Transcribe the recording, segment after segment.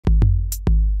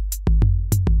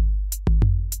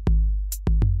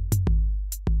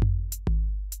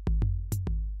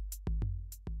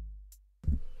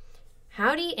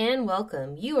Howdy and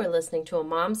welcome. You are listening to A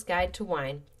Mom's Guide to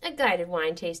Wine, a guided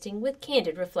wine tasting with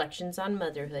candid reflections on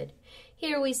motherhood.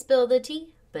 Here we spill the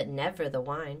tea, but never the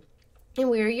wine. And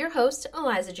we are your hosts,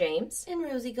 Eliza James and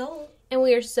Rosie Gold. And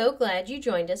we are so glad you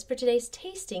joined us for today's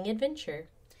tasting adventure.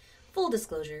 Full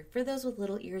disclosure, for those with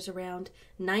little ears around,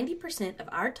 90% of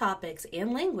our topics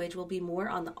and language will be more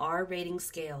on the R rating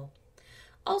scale.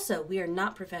 Also, we are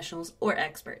not professionals or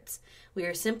experts. We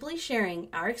are simply sharing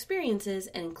our experiences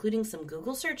and including some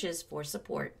Google searches for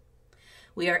support.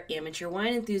 We are amateur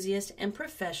wine enthusiasts and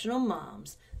professional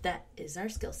moms. That is our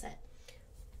skill set.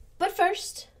 But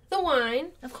first, the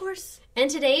wine. Of course. And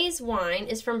today's wine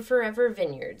is from Forever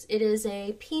Vineyards. It is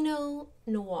a Pinot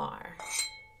Noir.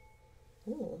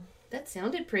 Ooh, that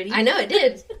sounded pretty. I know, it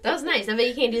did. That was nice. I bet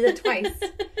you can't do that twice.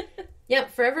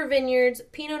 Yep, Forever Vineyards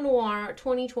Pinot Noir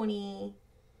 2020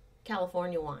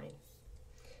 California wine.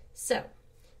 So,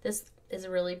 this is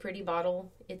a really pretty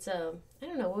bottle. It's a, I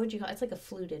don't know, what would you call it? It's like a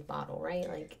fluted bottle, right?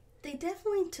 Like, they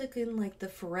definitely took in like the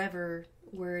forever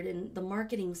word and the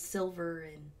marketing silver,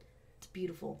 and it's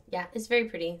beautiful. Yeah, it's very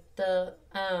pretty. The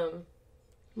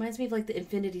reminds me of like the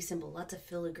infinity symbol, lots of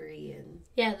filigree and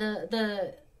yeah,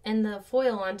 the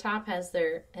foil on top has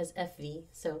FV,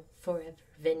 so Forever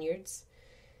Vineyards.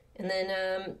 And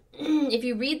then if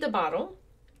you read the bottle,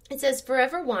 it says,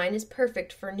 Forever wine is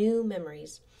perfect for new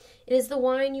memories. It is the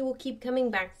wine you will keep coming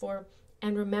back for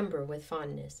and remember with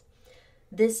fondness.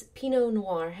 This Pinot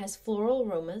Noir has floral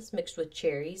aromas mixed with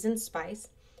cherries and spice,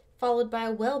 followed by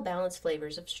well-balanced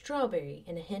flavors of strawberry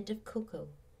and a hint of cocoa.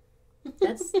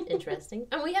 That's interesting.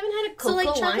 And we haven't had a cocoa wine.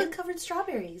 So like chocolate-covered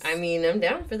strawberries. I mean, I'm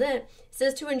down for that. It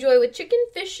says to enjoy with chicken,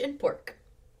 fish, and pork.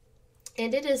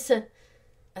 And it is a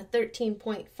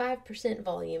 13.5%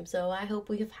 volume, so I hope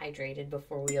we have hydrated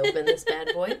before we open this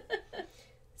bad boy.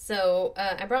 So,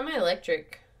 I brought my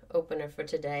electric opener for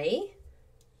today.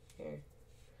 Here.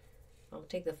 I'll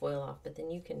take the foil off, but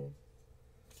then you can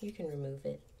remove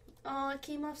it. Oh, it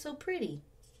came off so pretty.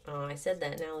 Oh, I said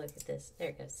that. Now look at this. There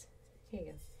it goes. Here you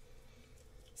go.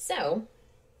 So,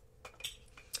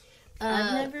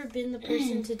 I've never been the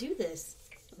person to do this.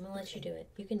 I'm going to let you do it.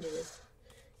 You can do this.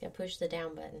 You gotta push the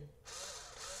down button.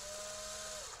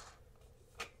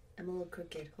 I'm a little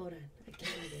crooked. Hold on. I can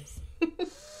do this.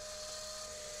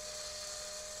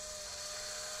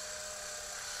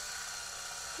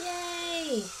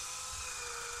 Yay!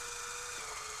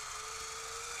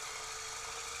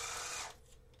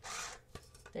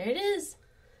 There it is.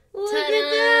 Look at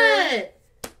that!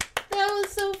 That was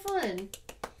so fun.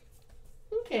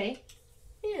 Okay.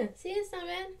 Yeah, see, it's not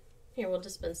bad. Here, we'll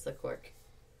dispense the cork.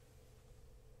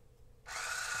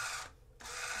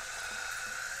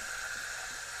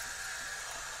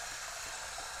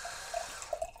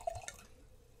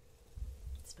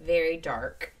 It's very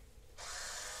dark.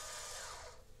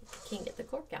 Can't get the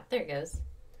cork out. There it goes.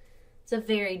 It's a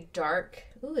very dark.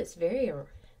 Ooh, it's very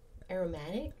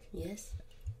aromatic. Yes.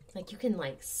 Like you can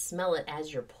like smell it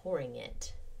as you're pouring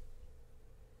it.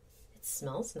 It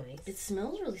smells nice. It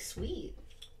smells really sweet.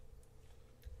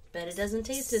 But it doesn't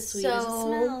taste as sweet as it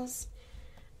smells.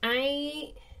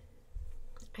 I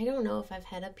don't know if I've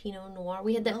had a Pinot Noir.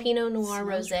 We had that Pinot Noir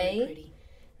rosé. Really pretty.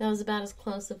 That was about as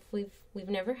close as we've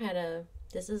never had a.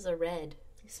 This is a red.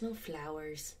 They smell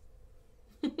flowers.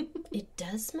 It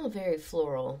does smell very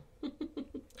floral.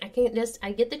 I get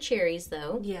the cherries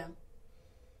though. Yeah.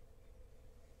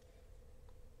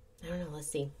 I don't know. Let's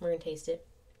see. We're gonna taste it.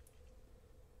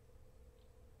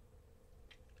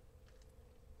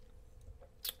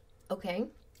 Okay.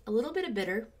 A little bit of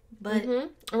bitter, but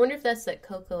I wonder if that's that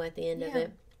cocoa at the end of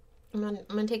it. I'm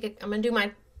gonna do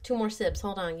my 2 more sips.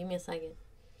 Hold on. Give me a second.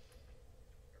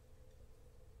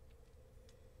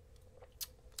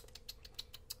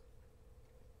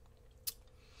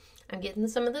 I'm getting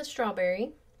some of the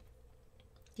strawberry.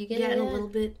 Do you get it? And a little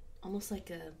bit, almost like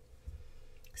a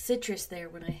citrus there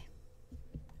when I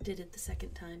did it the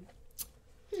second time.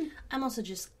 I'm also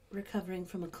just recovering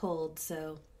from a cold,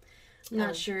 so I'm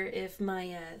not sure if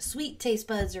my sweet taste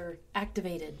buds are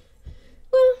activated.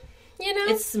 Well, you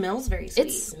know, it smells very sweet.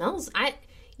 It smells.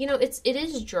 It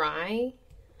is dry,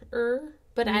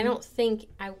 but I don't think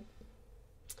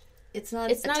It's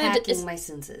not attacking my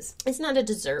senses. It's not a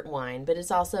dessert wine, but it's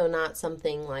also not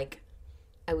something like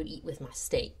I would eat with my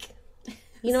steak.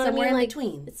 You know what I mean? Somewhere in like,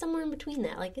 between. It's somewhere in between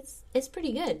that. Like it's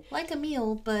pretty good. Like a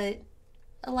meal, but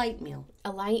a light meal.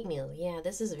 A light meal. Yeah,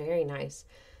 this is very nice.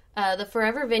 The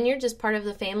Forever Vineyards is part of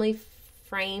the family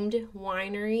framed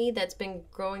winery that's been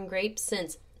growing grapes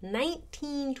since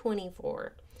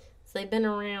 1924. So they've been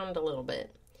around a little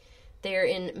bit. They're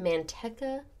in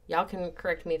Manteca. Y'all can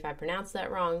correct me if I pronounce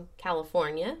that wrong.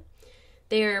 California.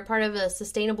 They're part of a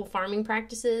sustainable farming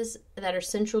practices that are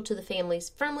central to the family's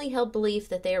firmly held belief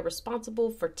that they are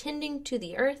responsible for tending to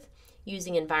the earth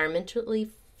using environmentally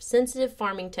sensitive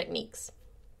farming techniques.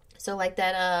 So like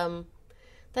that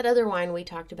other wine we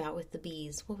talked about with the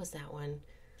bees. What was that one?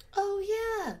 Oh,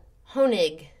 yeah.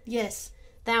 Honig. Yes.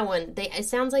 That one. It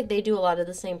sounds like they do a lot of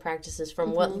the same practices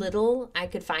from what little I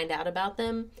could find out about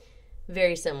them.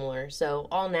 Very similar. So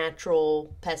all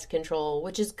natural pest control,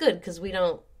 which is good because we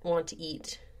don't want to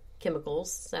eat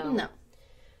chemicals. So no.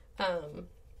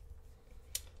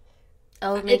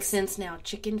 It makes sense now.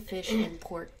 Chicken, fish, and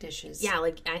pork dishes. Yeah,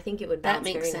 like I think it would balance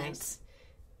that makes very sense. Nice.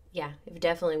 Yeah, it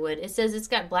definitely would. It says it's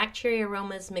got black cherry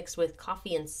aromas mixed with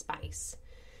coffee and spice.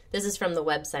 This is from the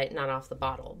website, not off the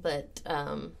bottle, but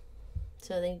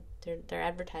so their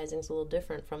advertising's a little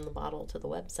different from the bottle to the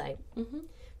website. Mm-hmm.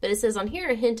 But it says on here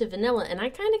a hint of vanilla, and I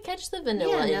kind of catch the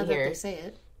vanilla in now here. That they say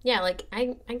it. Yeah, like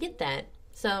I get that.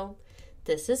 So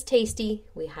this is tasty.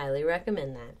 We highly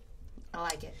recommend that. I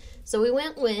like it. So we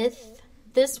went with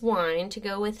this wine to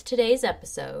go with today's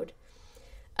episode.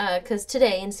 Because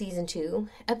today in season 2,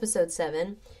 episode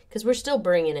 7, because we're still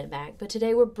bringing it back, but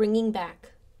today we're bringing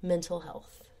back mental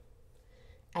health.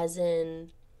 As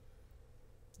in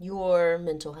your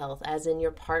mental health, as in your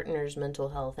partner's mental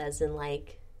health, as in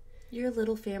like... your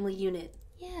little family unit.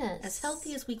 Yes. As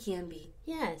healthy as we can be.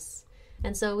 Yes.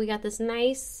 And so we got this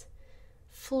nice,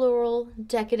 floral,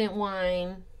 decadent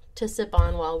wine to sip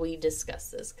on while we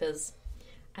discuss this, because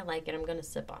I like it. I'm going to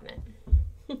sip on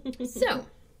it. So...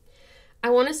 I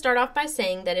want to start off by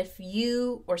saying that if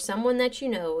you or someone that you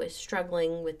know is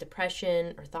struggling with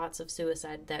depression or thoughts of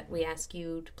suicide, that we ask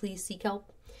you to please seek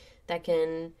help. That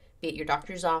can be at your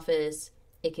doctor's office.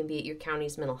 It can be at your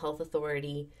county's mental health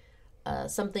authority.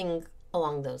 Something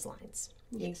along those lines.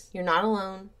 Yes. You're not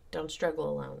alone. Don't struggle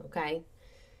alone, okay?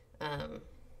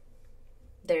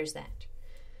 There's that.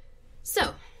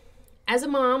 So, as a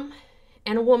mom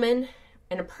and a woman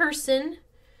and a person,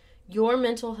 your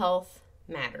mental health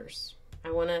matters. I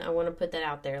want to put that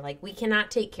out there. Like, we cannot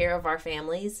take care of our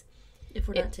families if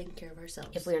we're not taking care of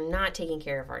ourselves. If we're not taking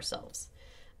care of ourselves.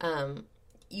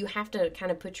 You have to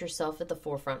kind of put yourself at the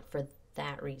forefront for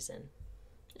that reason.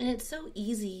 And it's so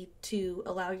easy to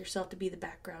allow yourself to be the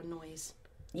background noise.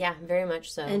 Yeah, very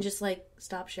much so. And just like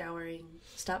stop showering,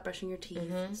 stop brushing your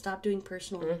teeth, stop doing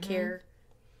personal care.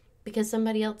 Because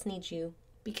somebody else needs you.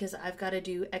 Because I've got to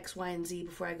do X, Y, and Z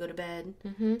before I go to bed.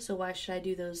 So why should I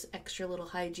do those extra little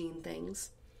hygiene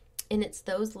things? And it's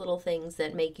those little things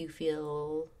that make you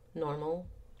feel normal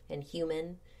and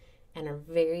human and are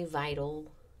very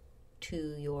vital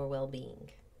to your well-being.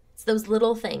 It's those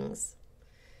little things.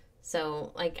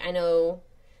 So, like, I know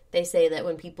they say that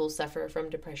when people suffer from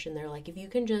depression, they're like, if you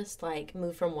can just, like,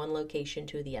 move from one location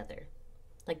to the other,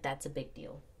 like, that's a big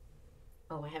deal.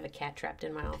 Oh, I have a cat trapped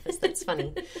in my office. That's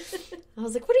funny. I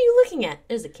was like, what are you looking at?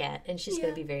 There's a cat. And she's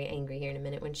going to be very angry here in a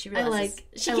minute when she realizes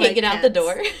she can't get out the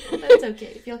door. That's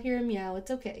okay. If y'all hear a meow,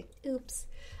 it's okay. Oops.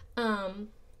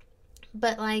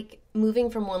 But, like, moving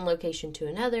from one location to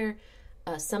another,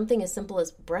 something as simple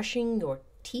as brushing your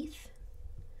teeth,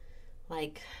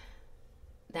 like,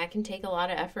 that can take a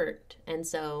lot of effort. And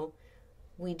so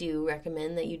we do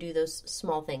recommend that you do those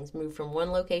small things. Move from one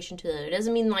location to the other. It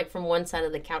doesn't mean like from one side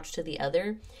of the couch to the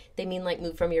other. They mean like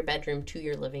move from your bedroom to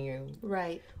your living room.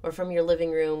 Right. Or from your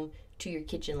living room to your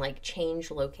kitchen. Like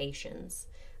change locations.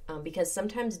 Because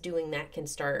sometimes doing that can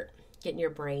start getting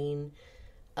your brain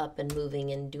up and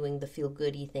moving and doing the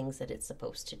feel-goody things that it's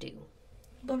supposed to do.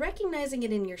 But recognizing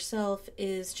it in yourself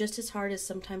is just as hard as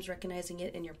sometimes recognizing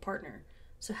it in your partner.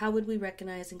 So how would we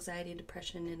recognize anxiety and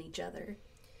depression in each other?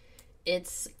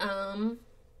 It's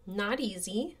not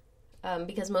easy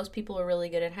because most people are really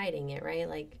good at hiding it, right?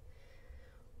 Like,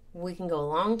 we can go a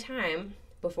long time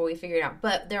before we figure it out.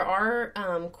 But there are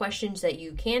questions that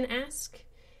you can ask,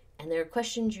 and there are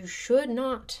questions you should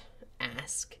not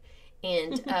ask.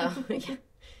 And yeah. Who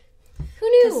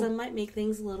knew? Because some might make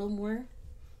things a little more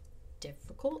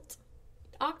difficult,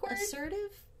 awkward,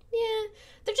 assertive. Yeah,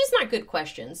 they're just not good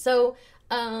questions. So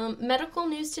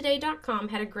medicalnewstoday.com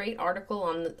had a great article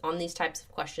on these types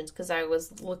of questions because I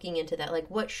was looking into that.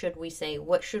 Like, what should we say?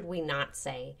 What should we not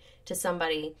say to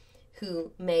somebody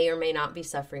who may or may not be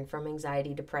suffering from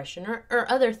anxiety, depression, or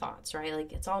other thoughts, right?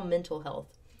 Like, it's all mental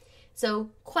health. So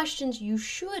questions you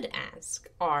should ask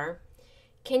are,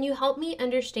 can you help me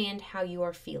understand how you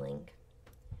are feeling?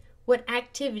 What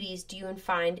activities do you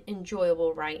find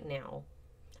enjoyable right now?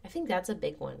 I think that's a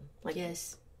big one. Like,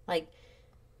 yes. Like,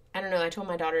 I don't know, I told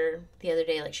my daughter the other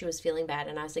day, like, she was feeling bad,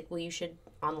 and I was like, well, you should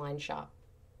online shop.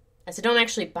 I said, don't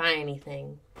actually buy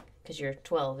anything. because you're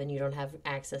 12 and you don't have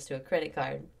access to a credit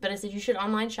card. But I said, you should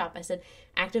online shop. I said,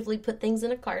 actively put things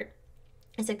in a cart.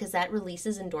 I said, because that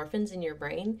releases endorphins in your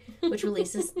brain, which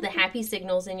releases the happy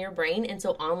signals in your brain. And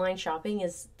so online shopping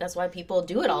that's why people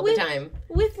do it all the time.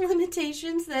 With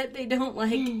limitations that they don't,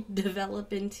 like,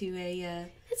 develop into a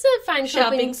it's a fine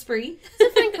shopping spree.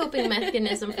 It's a fine coping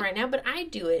mechanism for right now, but I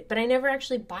do it. But I never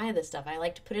actually buy the stuff. I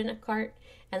like to put it in a cart,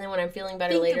 and then when I'm feeling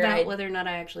better later, about whether or not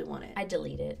I actually want it. I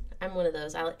delete it. I'm one of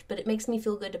those. But it makes me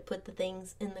feel good to put the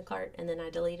things in the cart, and then I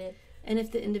delete it. And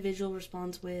if the individual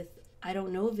responds with, I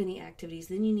don't know of any activities,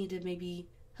 then you need to maybe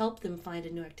help them find a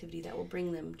new activity that will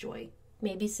bring them joy.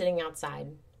 Maybe sitting outside.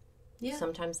 Yeah.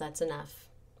 Sometimes that's enough.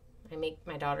 I make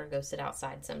my daughter go sit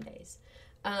outside some days.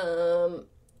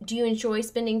 Do you enjoy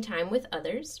spending time with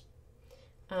others?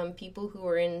 People who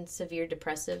are in severe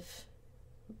depressive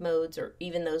modes, or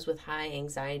even those with high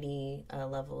anxiety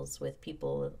levels with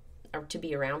people, or to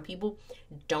be around people,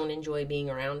 don't enjoy being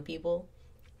around people.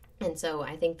 And so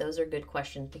I think those are good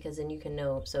questions, because then you can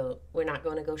know, so we're not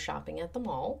going to go shopping at the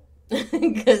mall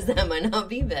because that might not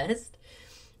be best.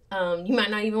 You might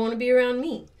not even want to be around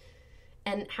me.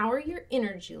 And how are your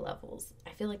energy levels?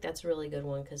 I feel like that's a really good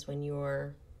one, because when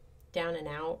you're down and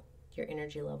out, your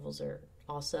energy levels are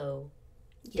also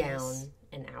down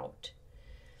and out.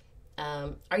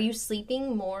 Are you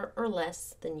sleeping more or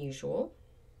less than usual?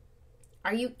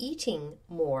 Are you eating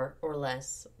more or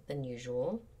less than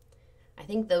usual? I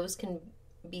think those can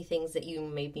be things that you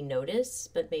maybe notice,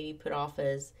 but maybe put off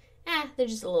as, they're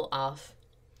just a little off.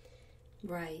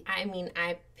 Right. I mean,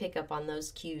 I pick up on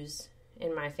those cues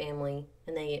in my family,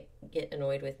 and they get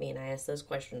annoyed with me, and I ask those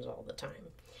questions all the time.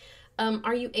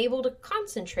 Are you able to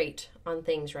concentrate on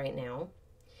things right now?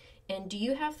 And do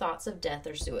you have thoughts of death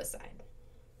or suicide?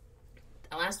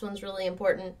 The last one's really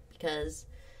important, because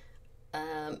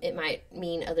it might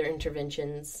mean other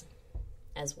interventions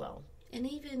as well. And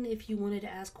even if you wanted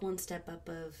to ask one step up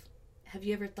of, have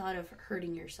you ever thought of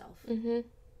hurting yourself? Mm-hmm.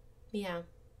 Yeah.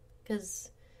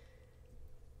 Because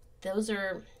those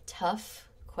are tough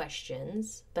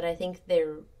questions, but I think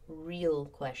they're real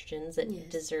questions that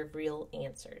deserve real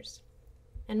answers.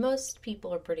 And most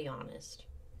people are pretty honest,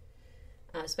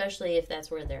 especially if that's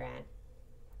where they're at.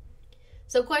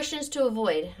 So questions to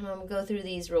avoid. I'm going to go through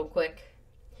these real quick.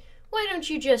 Why don't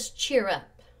you just cheer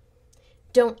up?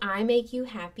 Don't I make you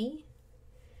happy?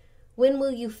 When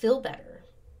will you feel better?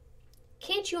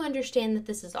 Can't you understand that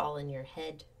this is all in your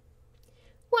head?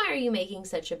 Why are you making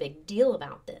such a big deal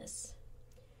about this?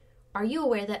 Are you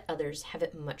aware that others have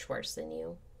it much worse than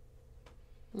you?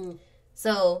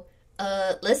 So,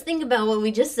 let's think about what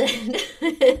we just said.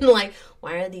 And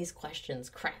why are these questions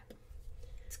crap?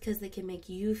 It's because they can make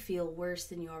you feel worse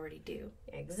than you already do.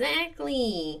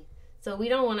 Exactly. So we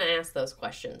don't want to ask those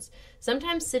questions.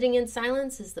 Sometimes sitting in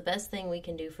silence is the best thing we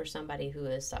can do for somebody who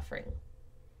is suffering.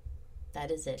 That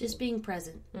is it. Just being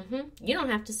present. Mm-hmm. You don't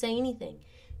have to say anything.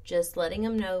 Just letting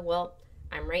them know, well,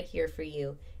 I'm right here for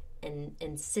you.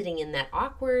 And sitting in that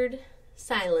awkward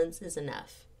silence is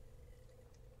enough.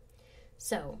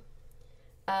 So,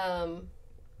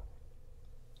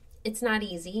 it's not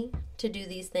easy to do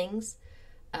these things,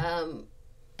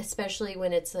 especially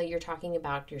when it's you're talking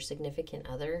about your significant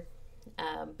other.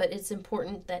 But it's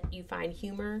important that you find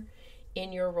humor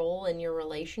in your role in your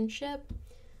relationship.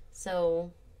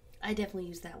 So I definitely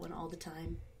use that one all the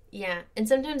time. Yeah, and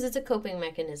sometimes it's a coping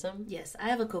mechanism. Yes, I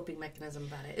have a coping mechanism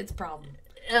about it. It's a problem.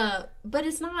 But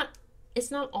it's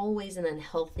not always an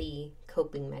unhealthy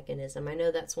coping mechanism. I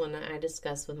know that's one I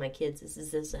discuss with my kids.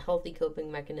 Is this a healthy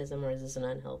coping mechanism, or is this an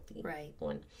unhealthy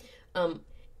one?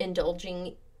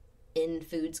 Indulging in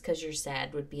foods because you're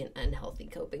sad would be an unhealthy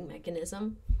coping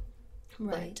mechanism.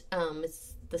 Right. But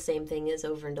it's the same thing as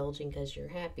overindulging because you're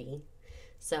happy.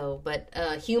 So, but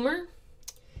humor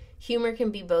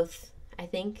can be both, I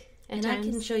think, at times. I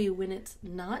can show you when it's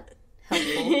not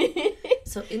helpful.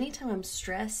 So anytime I'm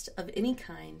stressed of any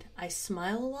kind, I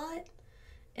smile a lot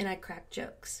and I crack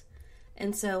jokes.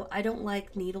 And so I don't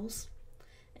like needles.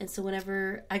 And so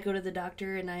whenever I go to the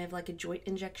doctor and I have a joint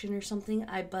injection or something,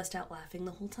 I bust out laughing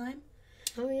the whole time.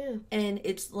 Oh, yeah. And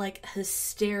it's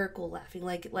hysterical laughing,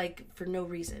 like for no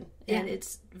reason. Yeah. And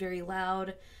it's very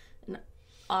loud and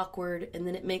awkward. And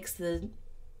then it makes the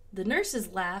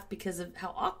nurses laugh because of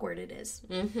how awkward it is.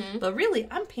 Mm-hmm. But really,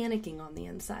 I'm panicking on the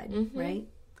inside, right?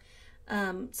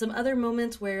 Some other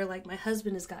moments where, my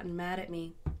husband has gotten mad at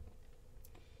me,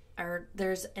 or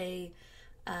there's a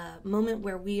moment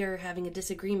where we are having a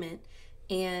disagreement,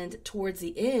 and towards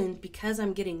the end, because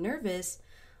I'm getting nervous,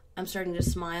 I'm starting to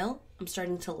smile, I'm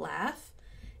starting to laugh,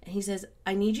 and he says,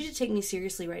 I need you to take me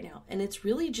seriously right now. And it's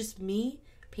really just me